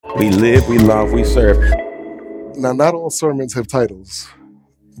We live, we love, we serve. Now, not all sermons have titles,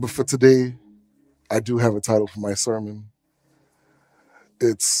 but for today, I do have a title for my sermon.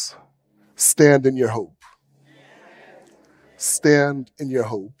 It's Stand in Your Hope. Stand in Your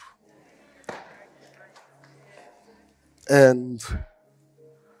Hope. And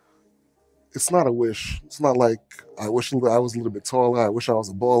it's not a wish. It's not like I wish I was a little bit taller. I wish I was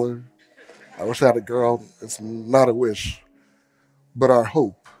a baller. I wish I had a girl. It's not a wish, but our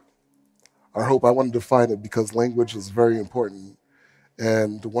hope. Our hope, I want to define it because language is very important.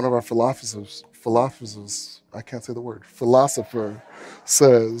 And one of our philosophers, I can't say the word, philosopher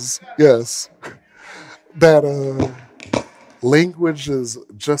says, yes, that language is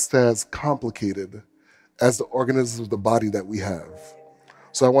just as complicated as the organisms of the body that we have.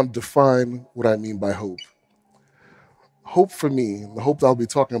 So I want to define what I mean by hope. Hope for me, the hope that I'll be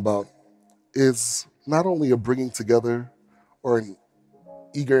talking about, is not only a bringing together or an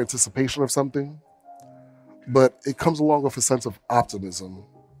eager anticipation of something, but it comes along with a sense of optimism.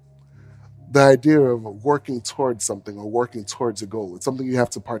 The idea of working towards something or working towards a goal. It's something you have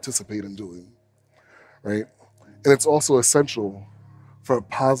to participate in doing, right? And it's also essential for a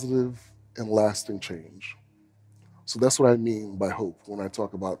positive and lasting change. So that's what I mean by hope when I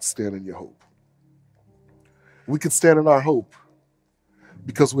talk about stand in your hope. We can stand in our hope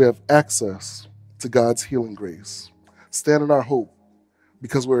because we have access to God's healing grace. Stand in our hope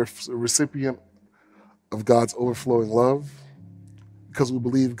because we're a recipient of God's overflowing love, because we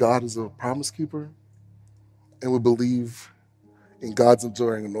believe God is a promise keeper, and we believe in God's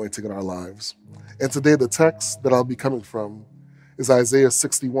enduring anointing in our lives. And today, the text that I'll be coming from is Isaiah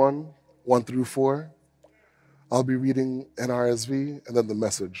 61, 1 through 4. I'll be reading NRSV and then the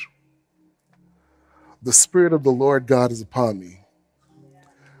message. The Spirit of the Lord God is upon me,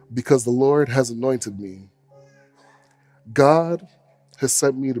 because the Lord has anointed me. God has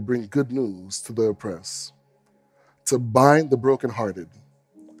sent me to bring good news to the oppressed, to bind the brokenhearted,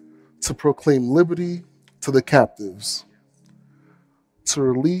 to proclaim liberty to the captives, to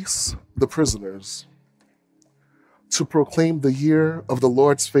release the prisoners, to proclaim the year of the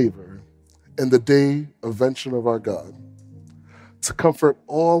Lord's favor and the day of vengeance of our God, to comfort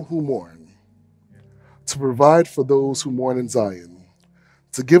all who mourn, to provide for those who mourn in Zion,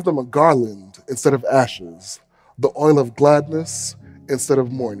 to give them a garland instead of ashes, the oil of gladness instead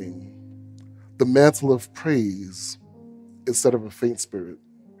of mourning, the mantle of praise instead of a faint spirit.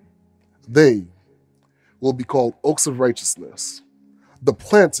 They will be called oaks of righteousness, the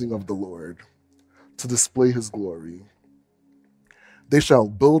planting of the Lord, to display his glory. They shall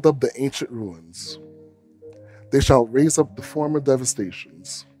build up the ancient ruins. They shall raise up the former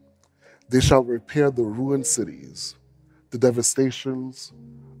devastations. They shall repair the ruined cities, the devastations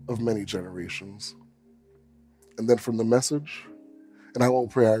of many generations. And then from the message, and I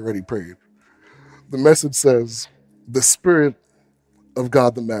won't pray, I already prayed. The message says, the Spirit of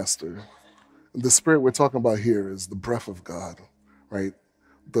God the Master. And the Spirit we're talking about here is the breath of God, right?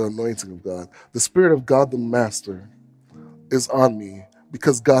 The anointing of God. The Spirit of God the Master is on me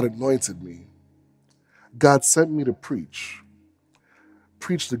because God anointed me. God sent me to preach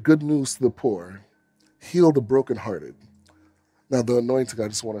the good news to the poor, heal the brokenhearted. Now, the anointing, I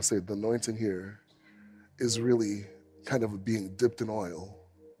just want to say, the anointing here is really kind of being dipped in oil,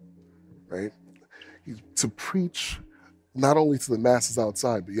 right? To preach not only to the masses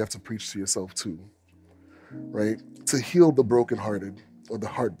outside, but you have to preach to yourself too, right? To heal the brokenhearted or the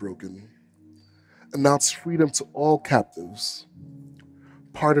heartbroken, announce freedom to all captives,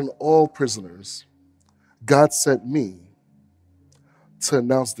 pardon all prisoners. God sent me to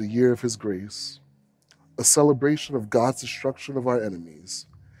announce the year of his grace, a celebration of God's destruction of our enemies,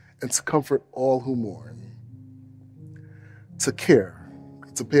 and to comfort all who mourn, to care,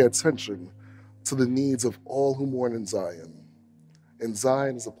 to pay attention to the needs of all who mourn in Zion. And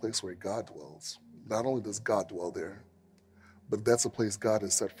Zion is a place where God dwells. Not only does God dwell there, but that's a place God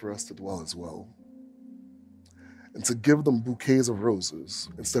has set for us to dwell as well. And to give them bouquets of roses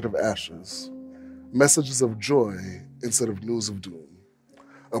instead of ashes, messages of joy instead of news of doom,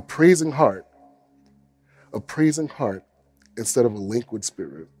 a praising heart instead of a languid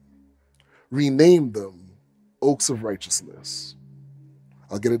spirit. Rename them oaks of righteousness.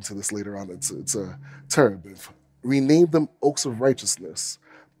 I'll get into this later on. It's a term. Rename them oaks of righteousness,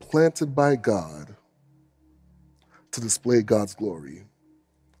 planted by God to display God's glory.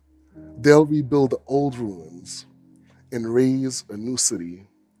 They'll rebuild the old ruins and raise a new city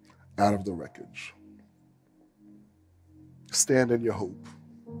out of the wreckage. Stand in your hope.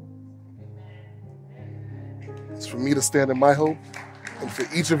 It's for me to stand in my hope, and for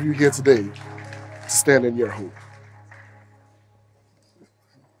each of you here today to stand in your hope.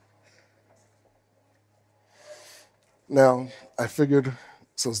 Now, I figured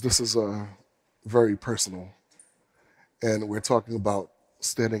since this is very personal and we're talking about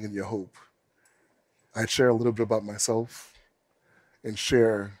standing in your hope, I'd share a little bit about myself and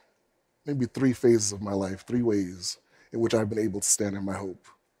share maybe three phases of my life, three ways in which I've been able to stand in my hope.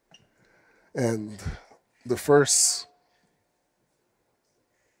 And the first,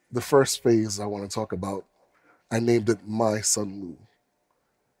 the first phase I want to talk about, I named it My Son Lou.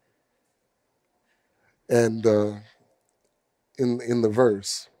 And in the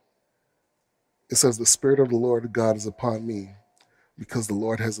verse, it says, "The Spirit of the Lord God is upon me because the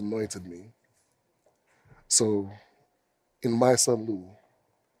Lord has anointed me." So in My Son Lou,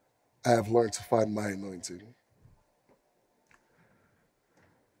 I have learned to find my anointing.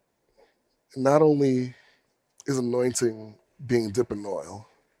 Not only is anointing being dipped in oil,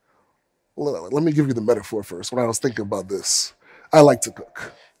 let me give you the metaphor first. When I was thinking about this, I like to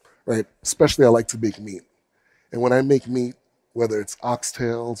cook, right? Especially I like to make meat. And when I make meat, whether it's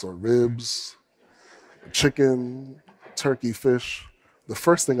oxtails or ribs, chicken, turkey, fish, the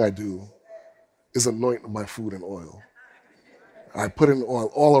first thing I do is anoint my food in oil. I put in oil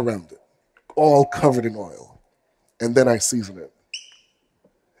all around it, all covered in oil, and then I season it.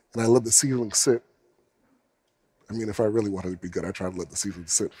 And I let the seasoning sit. I mean, if I really wanted it to be good, I try to let the seasoning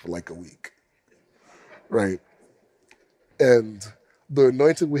sit for like a week, right? And the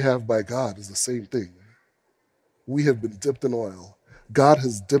anointing we have by God is the same thing. We have been dipped in oil. God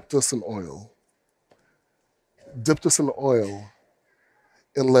has dipped us in oil,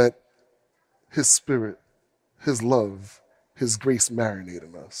 and let His Spirit, His love, His grace marinate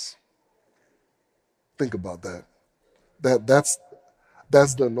in us. Think about that. That's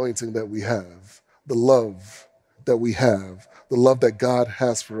the anointing that we have, the love that we have, the love that God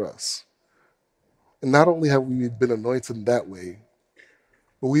has for us. And not only have we been anointed in that way,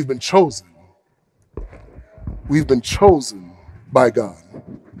 but we've been chosen. We've been chosen by God.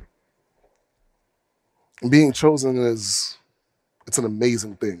 And being chosen is it's an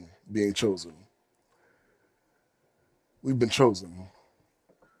amazing thing, being chosen. We've been chosen.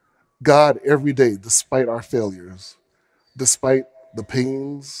 God every day, despite our failures, despite the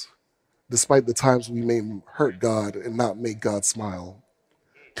pains, despite the times we may hurt God and not make God smile,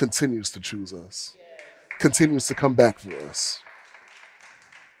 continues to choose us, continues to come back for us.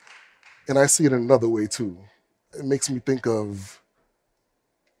 And I see it in another way too. It makes me think of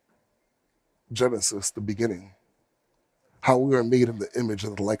Genesis, the beginning, how we are made in the image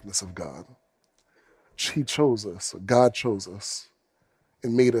and the likeness of God. He chose us, God chose us,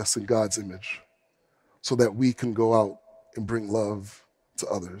 and made us in God's image so that we can go out and bring love to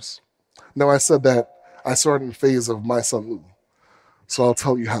others. Now, I said that I started in the phase of My Son Lou, so I'll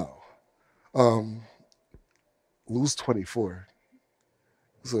tell you how. Um, Lou's 24.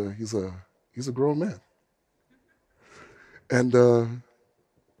 He's a grown man, and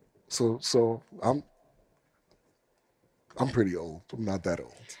so I'm pretty old. I'm not that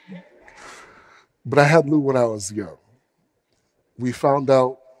old, but I had Lou when I was young. We found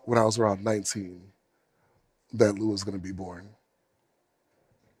out when I was around 19 that Lou was going to be born,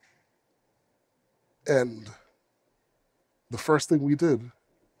 and the first thing we did,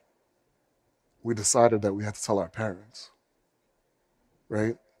 we decided that we had to tell our parents,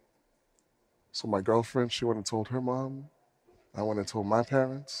 right? So my girlfriend, she went and told her mom. I went and told my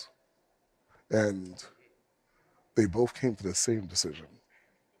parents, and they both came to the same decision.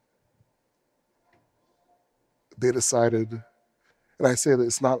 They decided, and I say that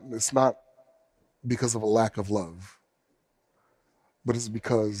it's not because of a lack of love, but it's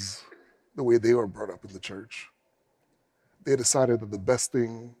because the way they were brought up in the church. They decided that the best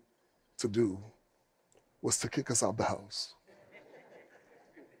thing to do was to kick us out the house.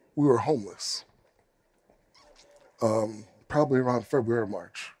 We were homeless, probably around February or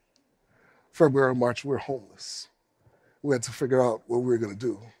March. February or March, we were homeless. We had to figure out what we were going to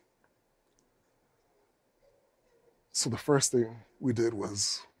do. So the first thing we did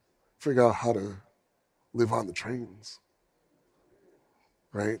was figure out how to live on the trains,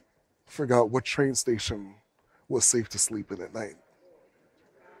 right? Figure out what train station was safe to sleep in at night.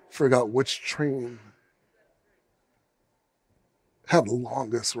 Figure out which train had the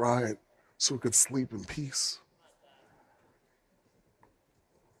longest ride so we could sleep in peace.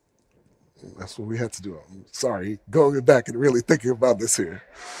 That's what we had to do. I'm sorry, going back and really thinking about this here.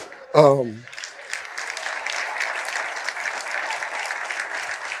 Um,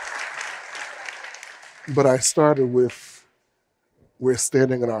 but I started with we're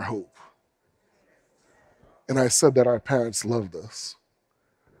standing in our hope. And I said that our parents loved us.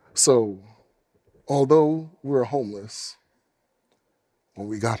 So although we were homeless, when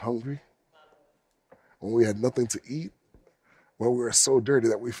we got hungry, when we had nothing to eat, when we were so dirty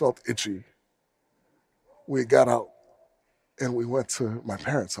that we felt itchy, we got out and we went to my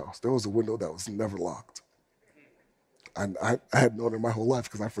parents' house. There was a window that was never locked. And I had known it my whole life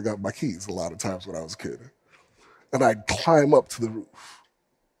because I forgot my keys a lot of times when I was a kid. And I'd climb up to the roof,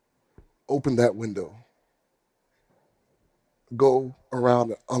 open that window, go around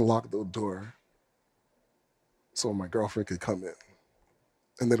and unlock the door so my girlfriend could come in.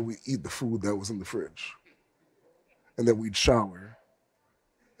 And then we eat the food that was in the fridge. And then we'd shower.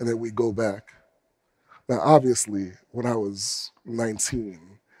 And then we'd go back. Now, obviously, when I was 19,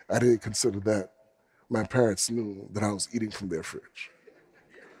 I didn't consider that my parents knew that I was eating from their fridge.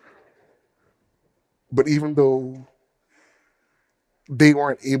 But even though they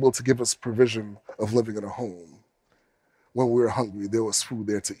weren't able to give us provision of living in a home, when we were hungry, there was food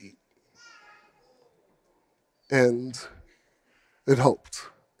there to eat. And it helped.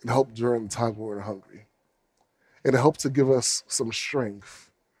 It helped during the time we were hungry. And it helped to give us some strength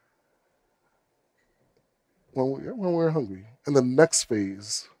when we were hungry. And the next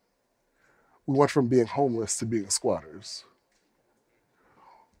phase, we went from being homeless to being squatters.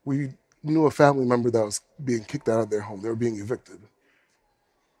 We knew a family member that was being kicked out of their home. They were being evicted.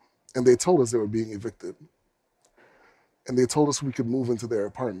 And they told us they were being evicted. And they told us we could move into their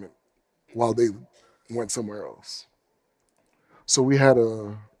apartment while they went somewhere else. So we had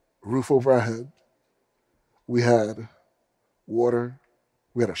a roof over our head, we had water,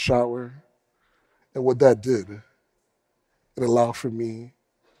 we had a shower. And what that did, it allowed for me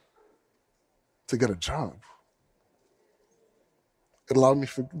to get a job. It allowed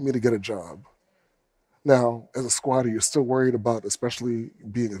me to get a job. Now, as a squatter, you're still worried about, especially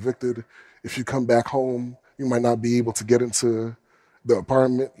being evicted. If you come back home, you might not be able to get into the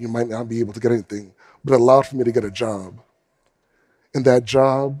apartment. You might not be able to get anything. But it allowed for me to get a job. And that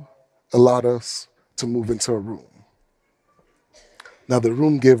job allowed us to move into a room. Now, the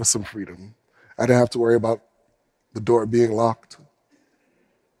room gave us some freedom. I didn't have to worry about the door being locked.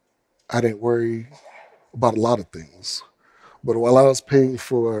 I didn't worry about a lot of things. But while I was paying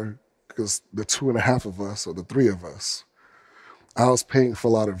for, because the two and a half of us, or the three of us, I was paying for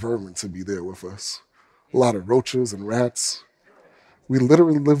a lot of vermin to be there with us, a lot of roaches and rats. We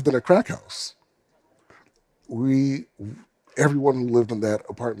literally lived in a crack house. We, everyone who lived in that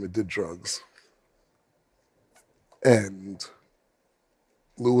apartment did drugs. And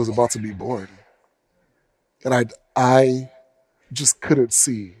Lou was about to be born. And I just couldn't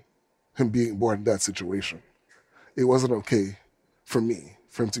see him being born in that situation. It wasn't okay for me,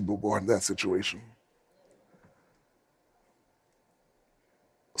 for him to be born in that situation.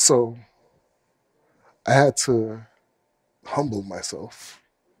 So I had to humble myself.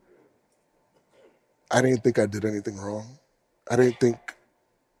 I didn't think I did anything wrong. I didn't think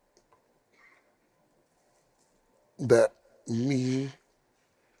that me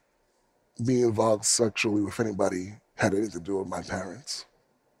being involved sexually with anybody had anything to do with my parents.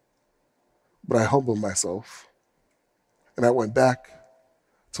 But I humbled myself and I went back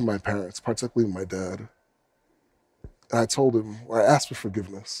to my parents, particularly my dad, and I told him, or I asked for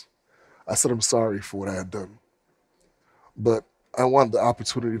forgiveness. I said I'm sorry for what I had done, but I wanted the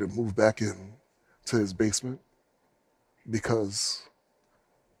opportunity to move back in to his basement because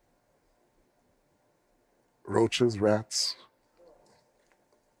roaches, rats,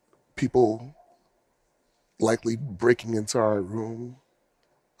 people likely breaking into our room.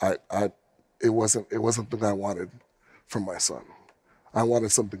 I it wasn't the thing I wanted from my son. I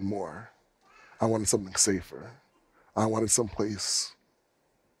wanted something more. I wanted something safer. I wanted some place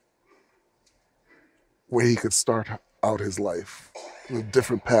where he could start out his life in a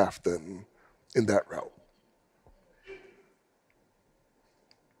different path than in that route.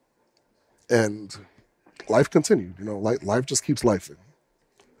 And life continued. Life just keeps lifing.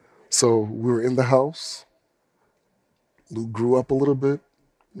 So we were in the house. Lou grew up a little bit,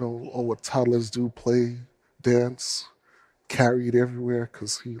 on what toddlers do, play, dance, carried everywhere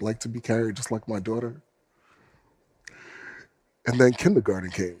because he liked to be carried just like my daughter. And then kindergarten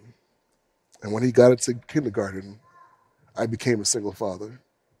came. And when he got into kindergarten, I became a single father.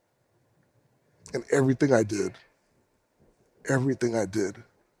 And everything I did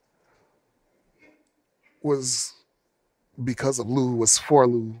was because of Lou, was for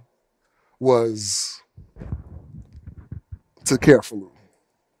Lou, was to care for Lou.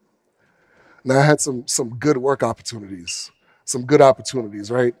 Now I had some good work opportunities, some good opportunities,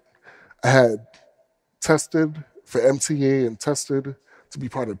 right? I had tested for MTA and tested to be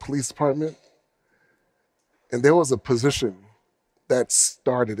part of the police department. And there was a position that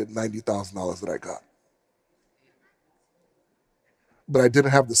started at $90,000 that I got. But I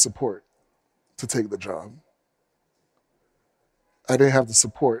didn't have the support to take the job. I didn't have the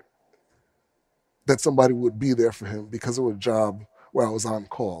support that somebody would be there for him because of a job where I was on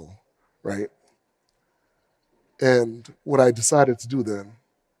call, right? And what I decided to do then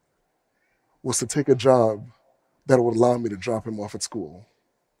was to take a job that would allow me to drop him off at school,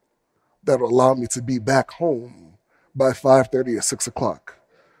 that would allow me to be back home by 5:30 or 6 o'clock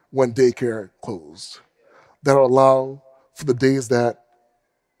when daycare closed, that would allow for the days that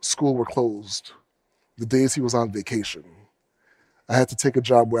school were closed, the days he was on vacation. I had to take a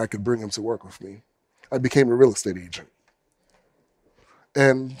job where I could bring him to work with me. I became a real estate agent.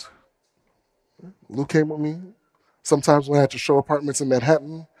 And Lou came with me. Sometimes when I had to show apartments in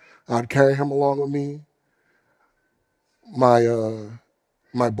Manhattan, I'd carry him along with me. My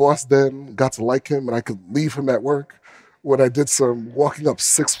my boss then got to like him, and I could leave him at work when I did some walking up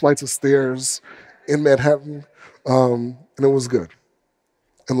 6 flights of stairs in Manhattan, and it was good.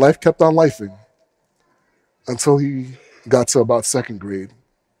 And life kept on lifing until he got to about second grade.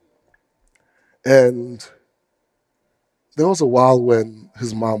 And there was a while when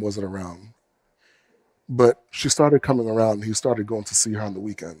his mom wasn't around, but she started coming around, and he started going to see her on the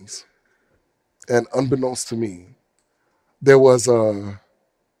weekends. And unbeknownst to me, there was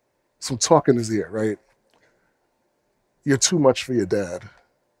some talk in his ear, right? You're too much for your dad.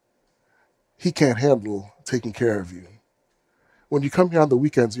 He can't handle taking care of you. When you come here on the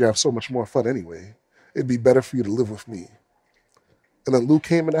weekends, you have so much more fun anyway. It'd be better for you to live with me. And then Lou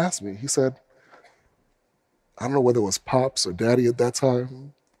came and asked me. He said, I don't know whether it was Pops or Daddy at that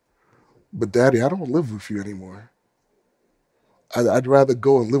time, but Daddy, I don't live with you anymore. I'd rather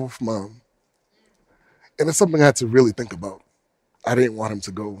go and live with Mom. And it's something I had to really think about. I didn't want him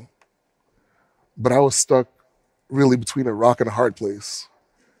to go, but I was stuck really between a rock and a hard place.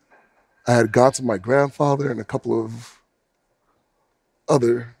 I had gone to my grandfather and a couple of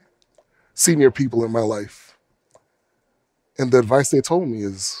other senior people in my life. And the advice they told me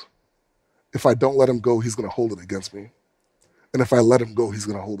is if I don't let him go, he's going to hold it against me. And if I let him go, he's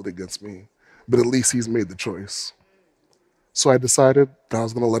going to hold it against me. But at least he's made the choice. So I decided that I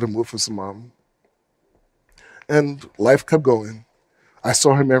was going to let him live with his mom. And life kept going. I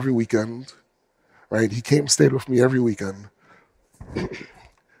saw him every weekend, right? He came, stayed with me every weekend.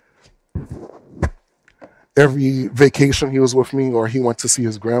 Every vacation he was with me, or he went to see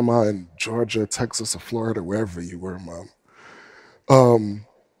his grandma in Georgia, Texas, or Florida, wherever you were, Mom. Um,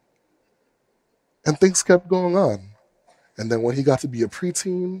 and things kept going on. And then when he got to be a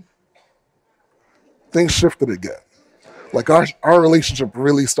preteen, things shifted again. Like our relationship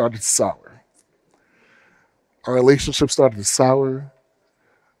really started to sour. Our relationship started to sour.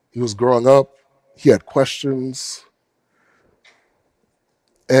 He was growing up. He had questions.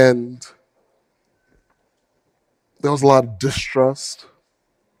 And there was a lot of distrust. There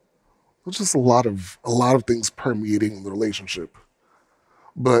was just a lot of things permeating the relationship.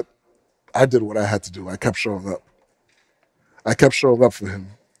 But I did what I had to do. I kept showing up. I kept showing up for him.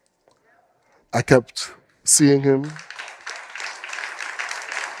 I kept seeing him.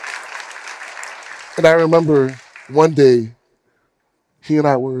 And I remember one day he and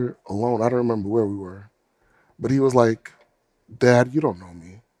I were alone. I don't remember where we were. But he was like, Dad, you don't know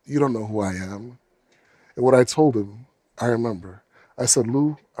me. You don't know who I am. And what I told him, I remember. I said,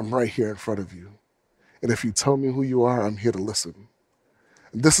 Lou, I'm right here in front of you. And if you tell me who you are, I'm here to listen.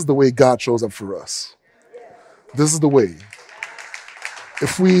 And this is the way God shows up for us. This is the way.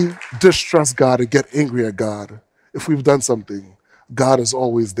 If we distrust God and get angry at God, if we've done something, God is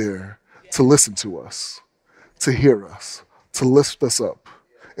always there to listen to us, to hear us, to lift us up,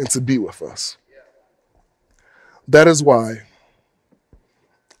 and to be with us. That is why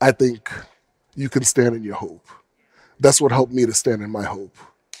I think you can stand in your hope. That's what helped me to stand in my hope.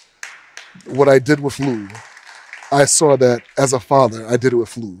 What I did with Lou, I saw that as a father, I did it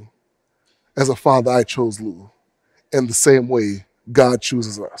with Lou. As a father, I chose Lou. In the same way, God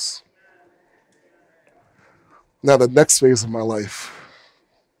chooses us. Now, the next phase of my life,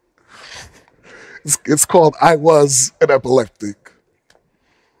 it's called I Was an Epileptic.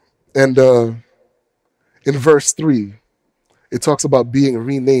 And in verse 3, it talks about being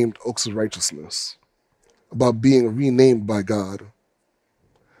renamed Oaks of Righteousness, about being renamed by God.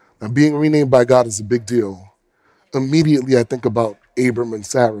 Now, being renamed by God is a big deal. Immediately, I think about Abram and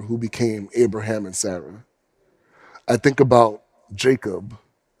Sarah, who became Abraham and Sarah. I think about Jacob,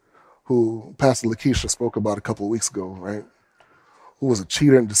 who Pastor Lakeisha spoke about a couple of weeks ago, right? Who was a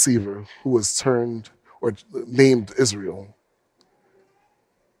cheater and deceiver, who was turned or named Israel.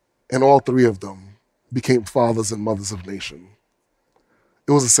 And all three of them became fathers and mothers of nation.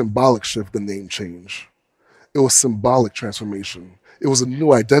 It was a symbolic shift, the name change. It was symbolic transformation. It was a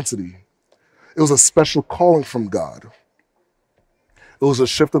new identity. It was a special calling from God. It was a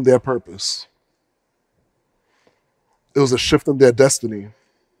shift in their purpose. It was a shift in their destiny.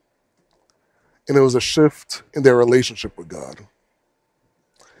 And it was a shift in their relationship with God.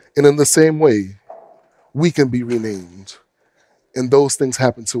 And in the same way, we can be renamed. And those things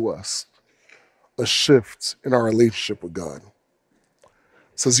happen to us. A shift in our relationship with God.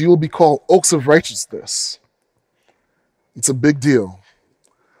 It says, you will be called oaks of righteousness. It's a big deal.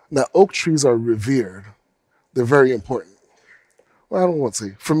 Now, oak trees are revered. They're very important. Well, I don't want to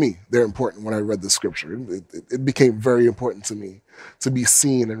say, for me, they're important when I read the scripture. It became very important to me to be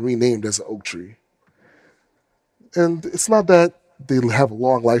seen and renamed as an oak tree. And it's not that they have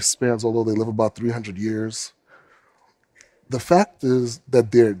long lifespans, although they live about 300 years. The fact is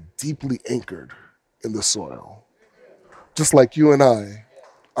that they're deeply anchored in the soil, just like you and I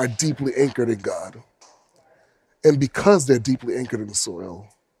are deeply anchored in God. And because they're deeply anchored in the soil,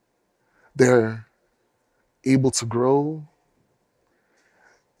 they're able to grow,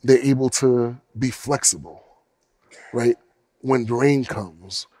 they're able to be flexible, right? When rain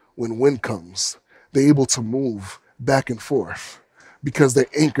comes, when wind comes, they're able to move back and forth because they're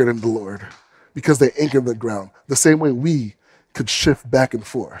anchored in the Lord, because they're anchored in the ground. The same way we could shift back and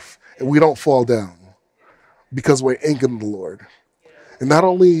forth and we don't fall down because we're anchored in the Lord. And not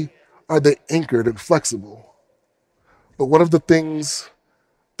only are they anchored and flexible, but one of the things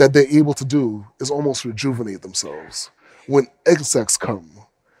that they're able to do is almost rejuvenate themselves. When insects come,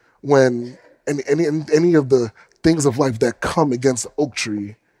 when any of the things of life that come against the oak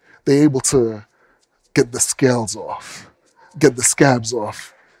tree, they're able to get the scales off, get the scabs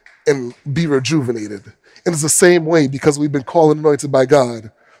off, and be rejuvenated. And it's the same way because we've been called and anointed by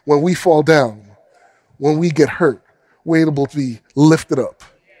God. When we fall down, when we get hurt, we're able to be lifted up.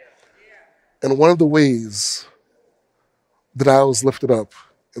 And one of the ways that I was lifted up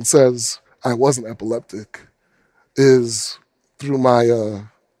and says I wasn't epileptic is through my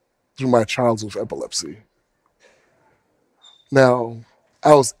trials with epilepsy. Now,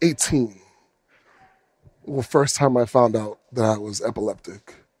 I was 18. The first time I found out that I was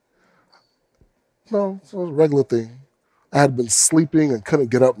epileptic. No, it was a regular thing. I had been sleeping and couldn't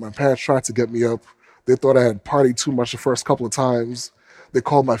get up. My parents tried to get me up. They thought I had partied too much the first couple of times. They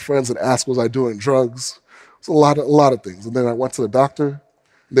called my friends and asked, was I doing drugs? It was a lot of things. And then I went to the doctor.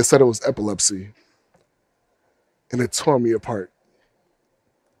 And they said it was epilepsy. And it tore me apart.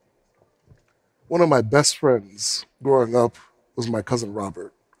 One of my best friends growing up was my cousin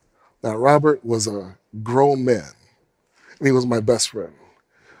Robert. Now, Robert was a grown man, and he was my best friend.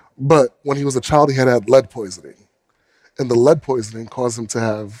 But when he was a child, he had lead poisoning. And the lead poisoning caused him to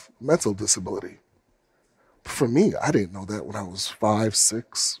have mental disability. For me, I didn't know that when I was 5,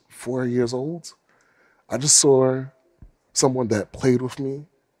 6, 4 years old. I just saw someone that played with me,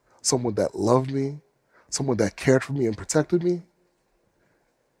 someone that loved me, someone that cared for me and protected me,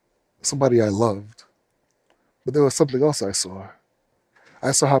 somebody I loved. But there was something else I saw.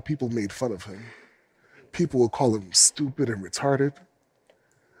 I saw how people made fun of him. People would call him stupid and retarded.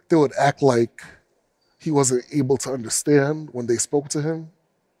 They would act like he wasn't able to understand when they spoke to him.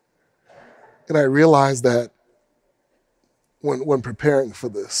 And I realized that when preparing for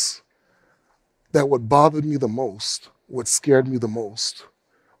this, that what bothered me the most, what scared me the most,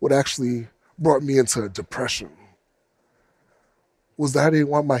 what actually brought me into depression, was that I didn't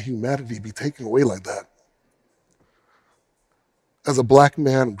want my humanity to be taken away like that. As a black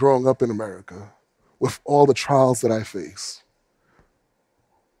man growing up in America, with all the trials that I face,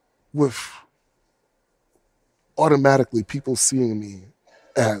 with automatically people seeing me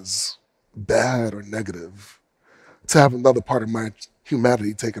as bad or negative, to have another part of my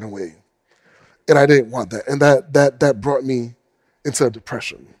humanity taken away. And I didn't want that. And that brought me into a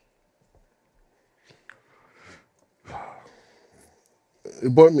depression.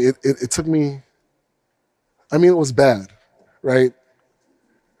 It took me, I mean, it was bad, right?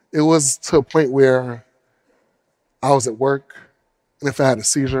 It was to a point where I was at work, and if I had a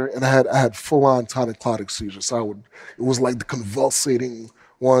seizure, and I had full-on tonic-clonic seizures, so it was like the convulsating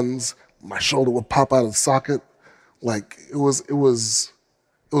ones. My shoulder would pop out of the socket, like it was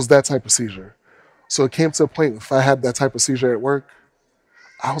that type of seizure. So it came to a point if I had that type of seizure at work,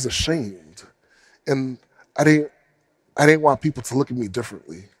 I was ashamed, and I didn't want people to look at me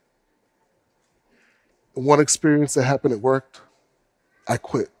differently. One experience that happened at work, I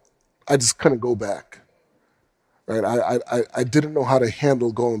quit. I just couldn't go back. Right? I didn't know how to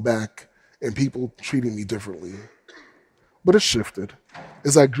handle going back and people treating me differently. But it shifted.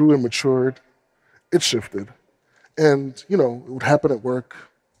 As I grew and matured, it shifted. And, it would happen at work,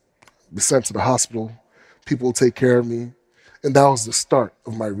 be sent to the hospital, people would take care of me. And that was the start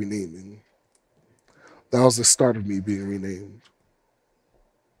of my renaming. That was the start of me being renamed.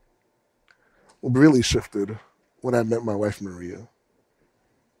 really shifted when I met my wife, Maria.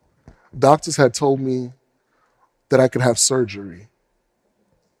 Doctors had told me that I could have surgery,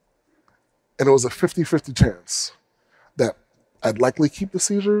 and it was a 50-50 chance that I'd likely keep the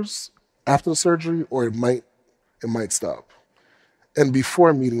seizures after the surgery or it might stop. And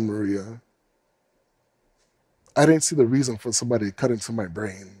before meeting Maria, I didn't see the reason for somebody to cut into my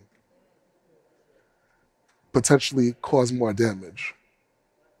brain, potentially cause more damage.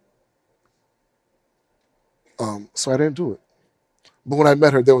 So I didn't do it. But when I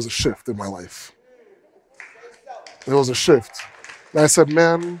met her, there was a shift in my life. There was a shift. And I said,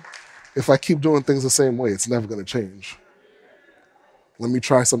 man, if I keep doing things the same way, it's never going to change. Let me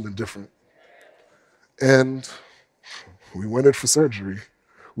try something different. And we went in for surgery.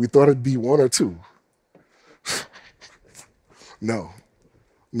 We thought it'd be one or two. No,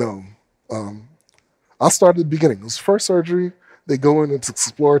 no. I'll start at the beginning. It was first surgery. They go in, it's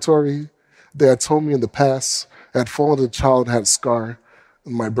exploratory. They had told me in the past I had fallen as a child and had a scar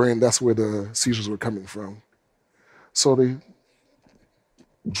in my brain. That's where the seizures were coming from. So they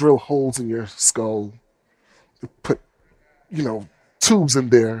drill holes in your skull, they put, tubes in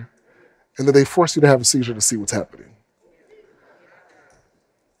there, and then they force you to have a seizure to see what's happening.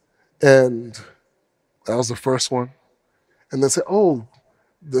 And that was the first one. And they said, oh,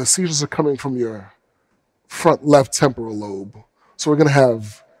 the seizures are coming from your front left temporal lobe. So we're going to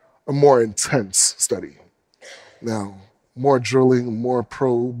have a more intense study. Now, more drilling, more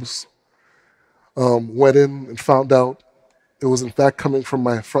probes. Went in and found out it was in fact coming from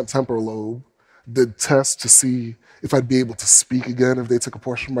my front temporal lobe. Did tests to see if I'd be able to speak again if they took a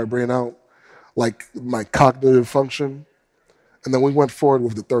portion of my brain out, like my cognitive function. And then we went forward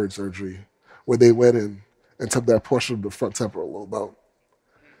with the third surgery, where they went in and took that portion of the front temporal lobe out.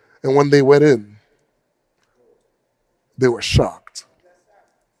 And when they went in, they were shocked.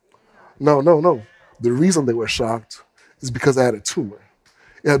 No, no, no. The reason they were shocked is because I had a tumor.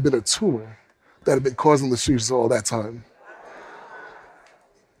 It had been a tumor that had been causing the seizures all that time.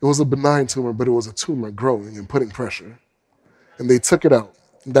 It was a benign tumor, but it was a tumor growing and putting pressure. And they took it out.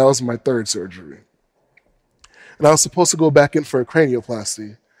 And that was my third surgery. And I was supposed to go back in for a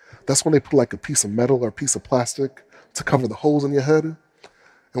cranioplasty. That's when they put like a piece of metal or a piece of plastic to cover the holes in your head.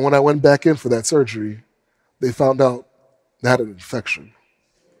 And when I went back in for that surgery, they found out I had an infection.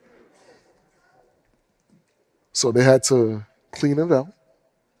 So they had to clean it out,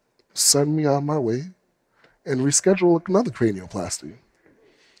 send me on my way, and reschedule another cranioplasty.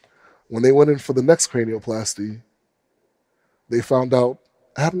 When they went in for the next cranioplasty, they found out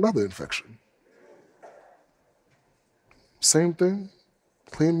I had another infection. Same thing,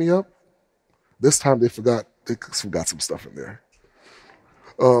 cleaned me up. This time they forgot some stuff in there.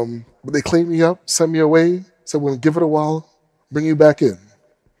 But they cleaned me up, sent me away, said, we're going to give it a while, bring you back in.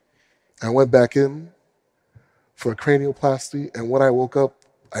 I went back in for a cranioplasty, and when I woke up,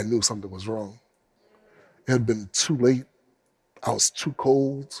 I knew something was wrong. It had been too late. I was too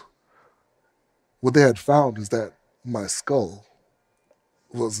cold. What they had found is that my skull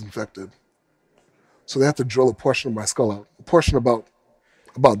was infected. So they had to drill a portion of my skull out, a portion about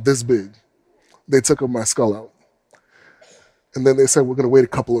this big. They took my skull out. And then they said, we're going to wait a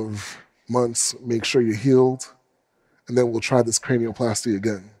couple of months, make sure you're healed, and then we'll try this cranioplasty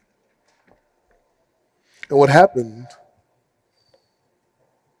again. And what happened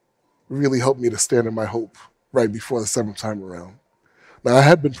really helped me to stand in my hope right before the seventh time around. Now, I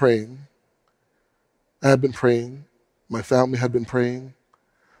had been praying. My family had been praying.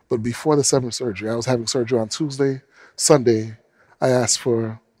 But before the seventh surgery, I was having surgery on Tuesday. Sunday, I asked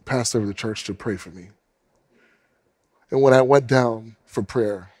for the pastor of the church to pray for me. And when I went down for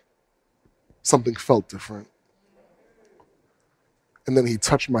prayer, something felt different. And then he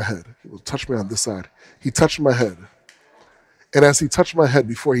touched my head. He touched me on this side. He touched my head. And as he touched my head,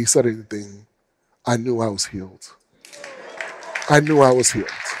 before he said anything, I knew I was healed. I knew I was healed.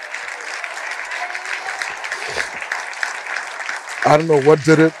 I don't know what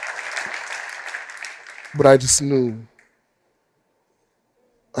did it, but I just knew.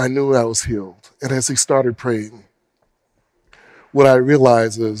 I knew I was healed. And as he started praying, what I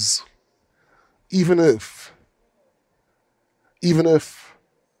realized is, even if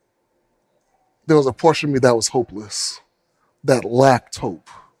there was a portion of me that was hopeless, that lacked hope,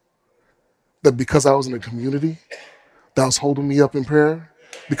 that because I was in a community that was holding me up in prayer,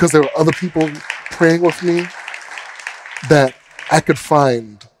 because there were other people praying with me, that I could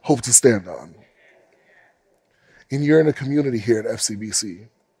find hope to stand on. And you're in a community here at FCBC.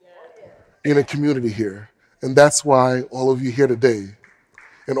 You're in a community here. And that's why all of you here today,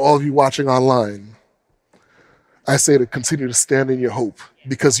 and all of you watching online, I say to continue to stand in your hope,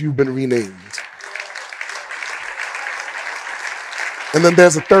 because you've been renamed. And then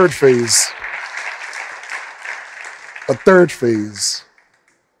there's a third phase. A third phase.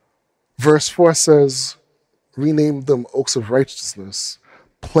 Verse 4 says, rename them oaks of righteousness,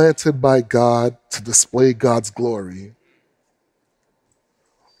 planted by God to display God's glory.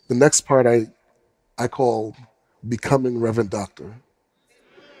 The next part I call becoming Reverend Doctor.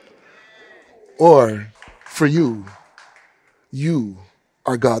 Or for you, you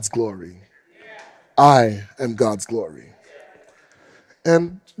are God's glory. I am God's glory.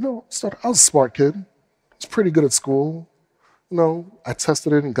 And, I was a smart kid. I was pretty good at school. I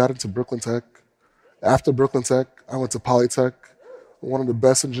tested it and got into Brooklyn Tech. After Brooklyn Tech, I went to Polytech, one of the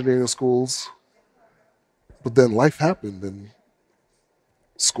best engineering schools. But then life happened and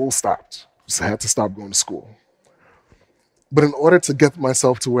school stopped. So I had to stop going to school. But in order to get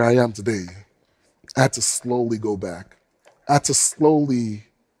myself to where I am today, I had to slowly go back. I had to slowly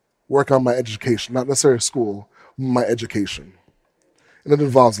work on my education, not necessarily school, my education. And it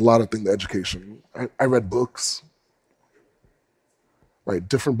involves a lot of things, education. I read books, right?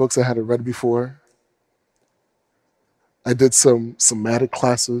 Different books I hadn't read before. I did some somatic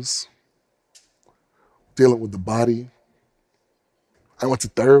classes, dealing with the body. I went to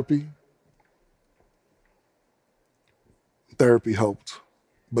therapy. Therapy helped.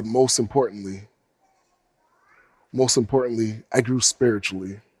 But most importantly, I grew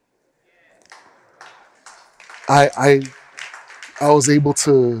spiritually. I was able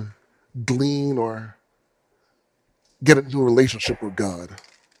to glean or get a new relationship with God,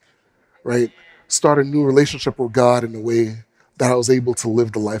 right? Start a new relationship with God in a way that I was able to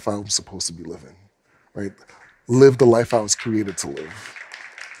live the life I was supposed to be living, right? Live the life I was created to live.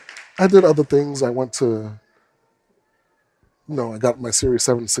 I did other things. I went to, I got my Series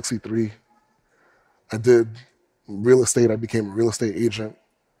 763. I did real estate. I became a real estate agent.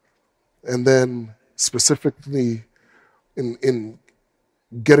 And then specifically in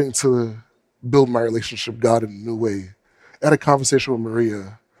getting to build my relationship with God in a new way, I had a conversation with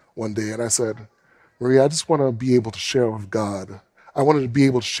Maria one day, and I said, Maria, I just want to be able to share with God. I wanted to be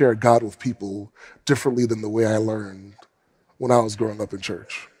able to share God with people differently than the way I learned when I was growing up in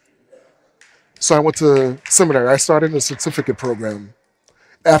church. So I went to seminary. I started a certificate program.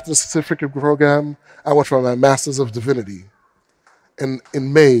 After the certificate program, I went for my Master's of Divinity. And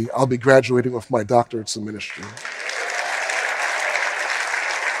in May, I'll be graduating with my doctorates in ministry.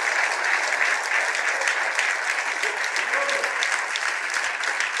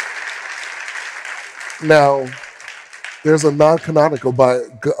 Now, there's a non-canonical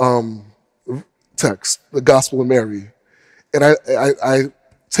text, the Gospel of Mary, and I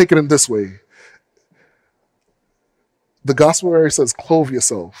take it in this way. The Gospel of Mary says, clothe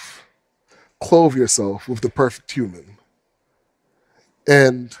yourself with the perfect human.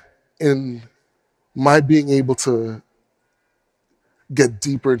 And in my being able to get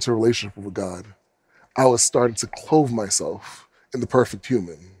deeper into a relationship with God, I was starting to clothe myself in the perfect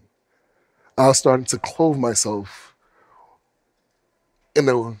human. I was starting to clothe myself in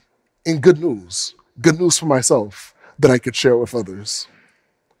good news for myself that I could share with others.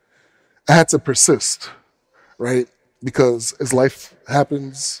 I had to persist, right? Because as life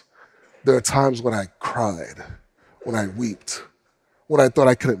happens, there are times when I cried, when I wept, when I thought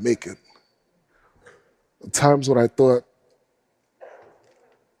I couldn't make it. Times when I thought,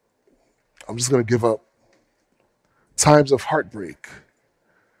 I'm just going to give up. Times of heartbreak,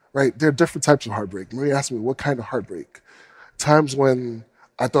 right? There are different types of heartbreak. Maria asked me, what kind of heartbreak? Times when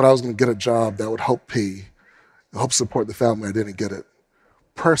I thought I was going to get a job that would help support the family. I didn't get it.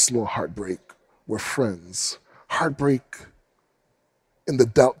 Personal heartbreak with friends. Heartbreak in the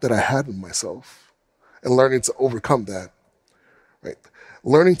doubt that I had in myself and learning to overcome that, right?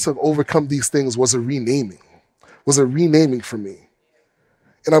 Learning to overcome these things was a renaming for me.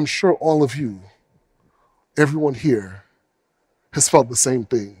 And I'm sure all of you, everyone here, has felt the same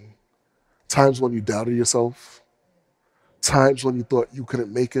thing. Times when you doubted yourself, times when you thought you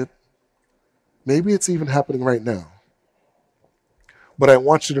couldn't make it. Maybe it's even happening right now. But I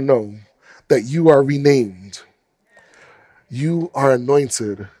want you to know that you are renamed. You are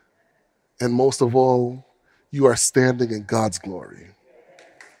anointed. And most of all, you are standing in God's glory.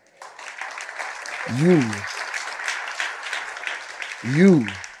 You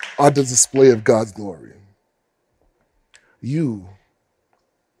are the display of God's glory. You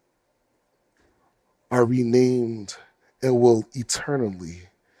are renamed and will eternally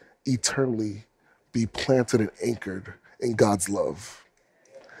be planted and anchored in God's love.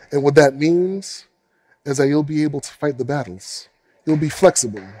 And what that means is that you'll be able to fight the battles. You'll be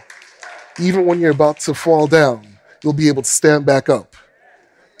flexible. Even when you're about to fall down, you'll be able to stand back up.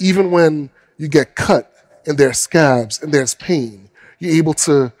 Even when you get cut and there's scabs and there's pain, You're able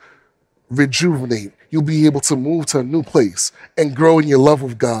to rejuvenate. You'll be able to move to a new place and grow in your love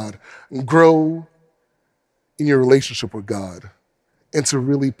with God, and grow in your relationship with God, and to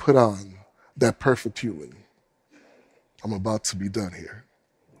really put on that perfect healing. I'm about to be done here.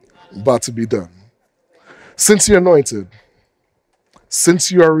 I'm about to be done. Since you're anointed,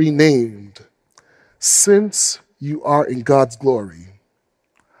 since you are renamed, since you are in God's glory,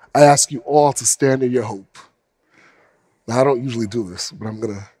 I ask you all to stand in your hope. Now, I don't usually do this, but I'm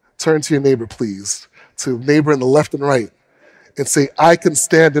going to turn to your neighbor, please, to the neighbor in the left and right, and say, I can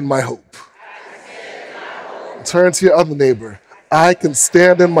stand in my hope. Turn to your other neighbor, I can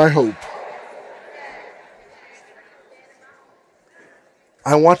stand in my hope.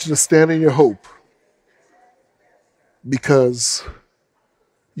 I want you to stand in your hope because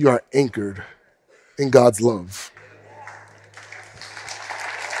you are anchored in God's love.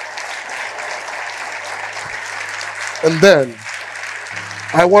 And then,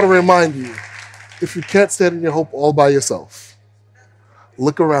 I want to remind you, if you can't stand in your hope all by yourself,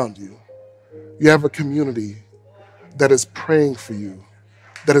 look around you. You have a community that is praying for you,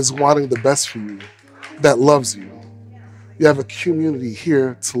 that is wanting the best for you, that loves you. You have a community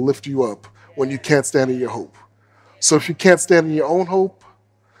here to lift you up when you can't stand in your hope. So if you can't stand in your own hope,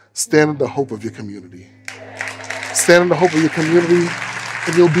 stand in the hope of your community. Stand in the hope of your community,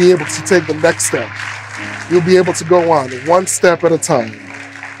 and you'll be able to take the next step. You'll be able to go on one step at a time.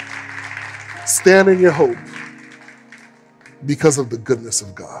 Stand in your hope because of the goodness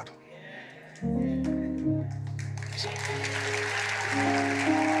of God.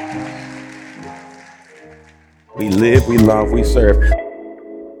 We live, we love, we serve.